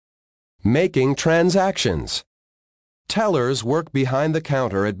Making transactions. Tellers work behind the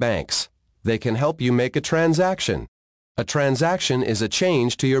counter at banks. They can help you make a transaction. A transaction is a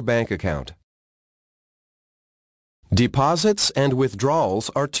change to your bank account. Deposits and withdrawals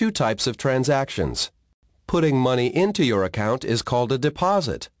are two types of transactions. Putting money into your account is called a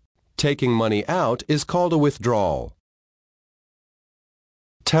deposit. Taking money out is called a withdrawal.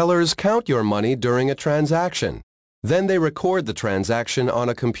 Tellers count your money during a transaction. Then they record the transaction on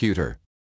a computer.